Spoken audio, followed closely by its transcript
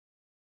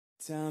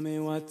Tell me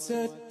what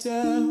to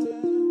do.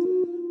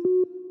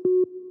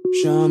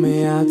 Show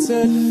me how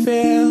to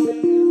feel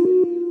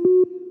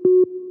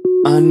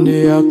under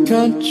your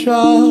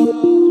control.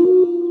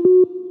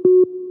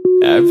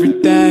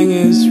 Everything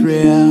is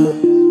real,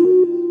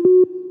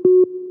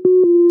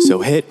 so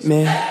hit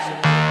me.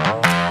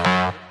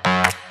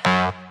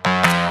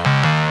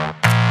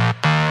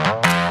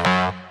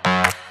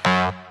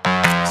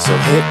 So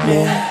hit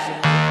me.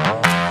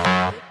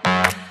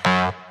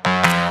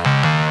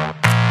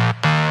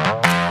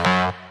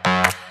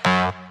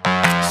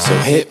 So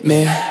hit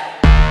me.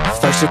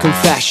 First a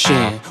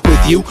confession.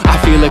 With you, I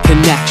feel a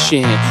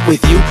connection.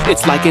 With you,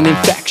 it's like an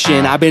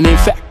infection. I've been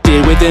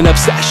infected with an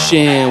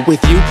obsession.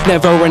 With you,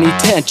 never any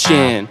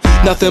tension.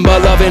 Nothing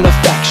but love and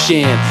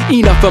affection.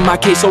 Enough of my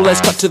case, so let's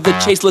cut to the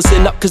chase.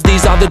 Listen up, cause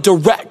these are the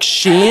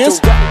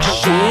directions.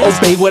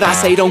 Obey what I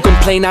say, don't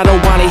complain, I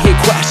don't wanna hear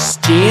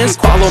questions.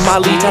 Follow my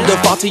lead, time to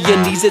fall to your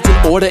knees. It's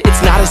an order,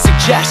 it's not a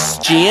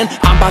suggestion.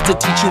 I'm about to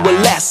teach you a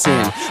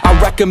lesson. I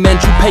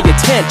recommend you pay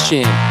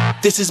attention.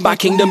 This is my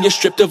kingdom, you're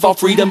stripped of all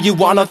freedom. You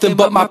want nothing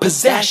but my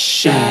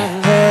possession.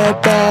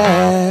 Head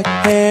back,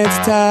 hands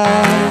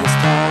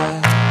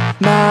tied,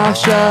 mouth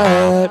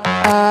shut,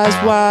 eyes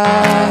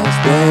wide.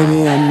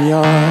 Baby, I'm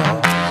yours.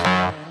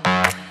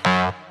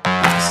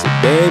 I said,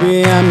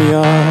 baby, I'm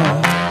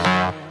yours.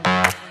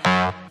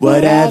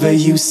 Whatever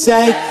you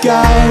say,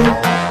 go.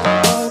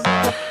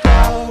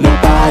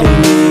 Nobody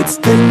needs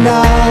to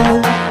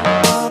know.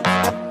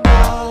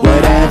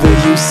 Whatever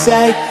you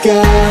say,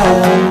 go.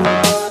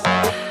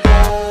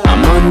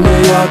 Under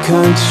your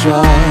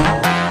control.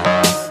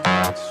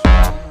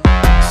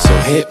 So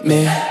hit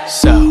me.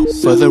 So,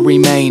 for the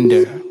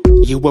remainder,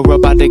 you were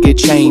about to get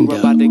chained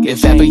up.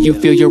 If ever you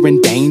feel you're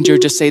in danger,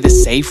 just say the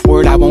safe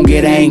word, I won't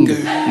get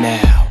angered.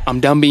 Now, I'm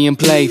done being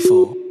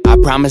playful. I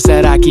promise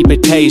that I keep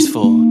it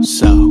tasteful.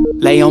 So,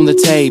 lay on the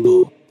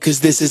table, cause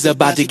this is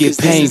about to get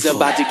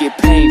painful.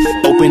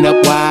 Open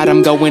up wide,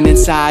 I'm going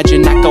inside.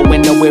 You're not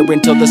going nowhere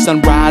until the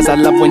sunrise. I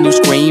love when you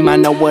scream, I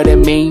know what it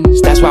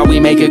means. That's why we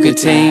make a good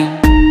team,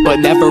 but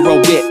never a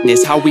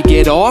witness. How we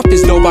get off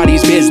is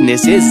nobody's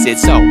business, is it?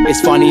 So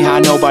it's funny how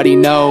nobody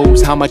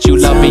knows how much you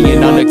love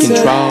being under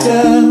control.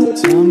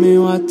 Tell me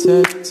what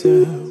to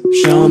do.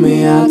 Show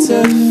me how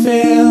to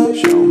feel.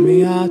 Show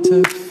me how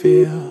to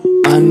feel.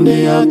 Under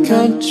your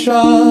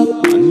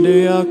control. Under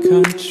your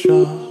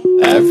control.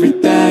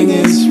 Everything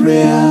is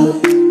real.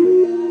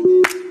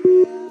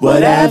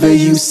 Whatever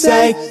you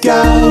say,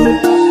 go.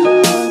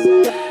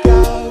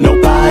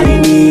 Nobody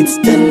needs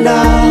to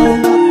know.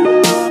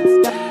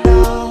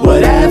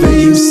 Whatever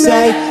you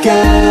say,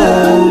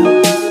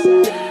 go.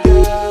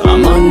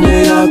 I'm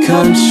under your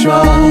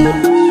control.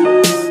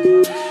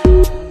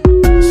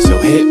 So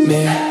hit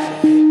me.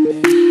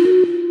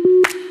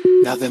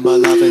 Nothing but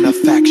love and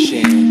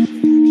affection.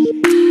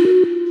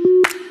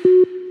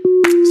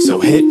 So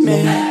hit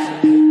me.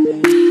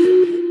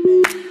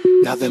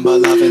 Nothing but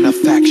love and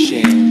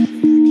affection.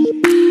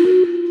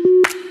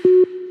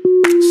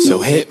 So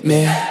hit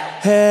me.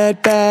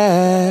 Head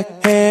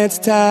back, hands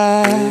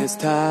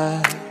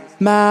tied,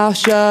 mouth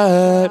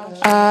shut,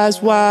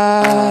 eyes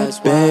wide.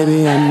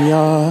 Baby, I'm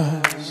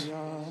yours.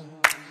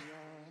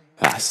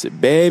 I said,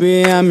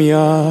 baby, I'm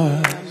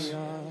yours.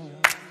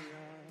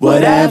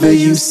 Whatever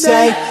you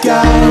say,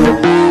 go.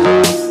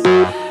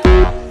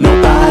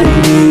 Nobody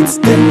needs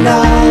to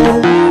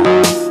know.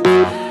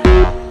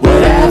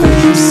 Whatever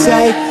you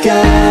say,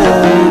 go.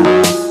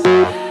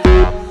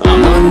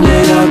 I'm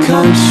under your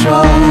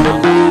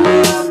control.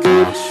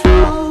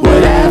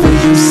 Whatever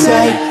you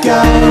say,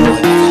 go.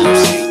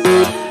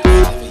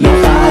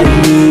 Nobody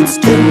needs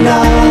to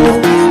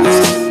know.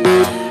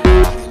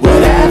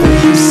 Whatever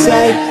you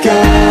say,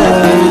 go.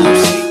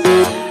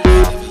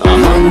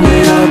 I'm under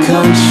your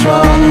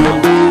control.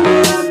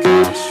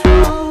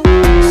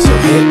 So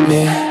hit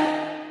me.